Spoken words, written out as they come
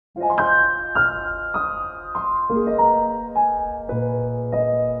การ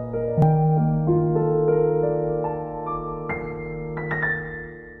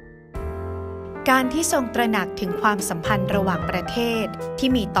ที่ทรงตระหนักถึงความสัมพันธ์ระหว่างประเทศที่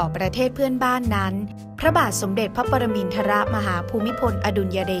มีต่อประเทศเพื่อนบ้านนั้นพระบาทสมเด็จพระปรมินทรมหาภูมิพลอดุล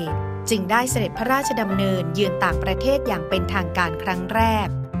ยเดชจึงได้เสด็จพระราชดำเนินเยือนต่างประเทศอย่างเป็นทางการครั้งแรก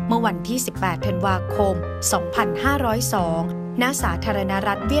เมื่อวันที่ 18 ธันวาคม 2502 ณ สาธารณ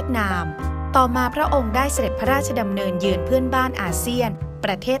รัฐเวียดนามต่อมาพระองค์ได้เสด็จพระราชดำเนินเยือนเพื่อนบ้านอาเซียนป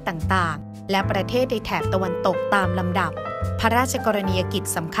ระเทศต่างๆและประเทศในแถบตะวันตกตามลำดับพระราชกรณียกิจ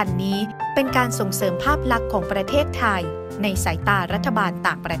สำคัญนี้เป็นการส่งเสริมภาพลักษณ์ของประเทศไทยในสายตารัฐบาล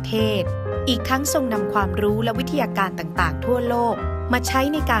ต่างประเทศอีกทั้งทรงนำความรู้และวิทยาการต่างๆทั่วโลกมาใช้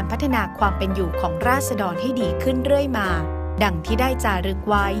ในการพัฒนาความเป็นอยู่ของราษฎรให้ดีขึ้นเรื่อยมาดังที่ได้จารึก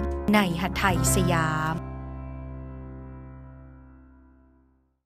ไว้ในหทัยสยาม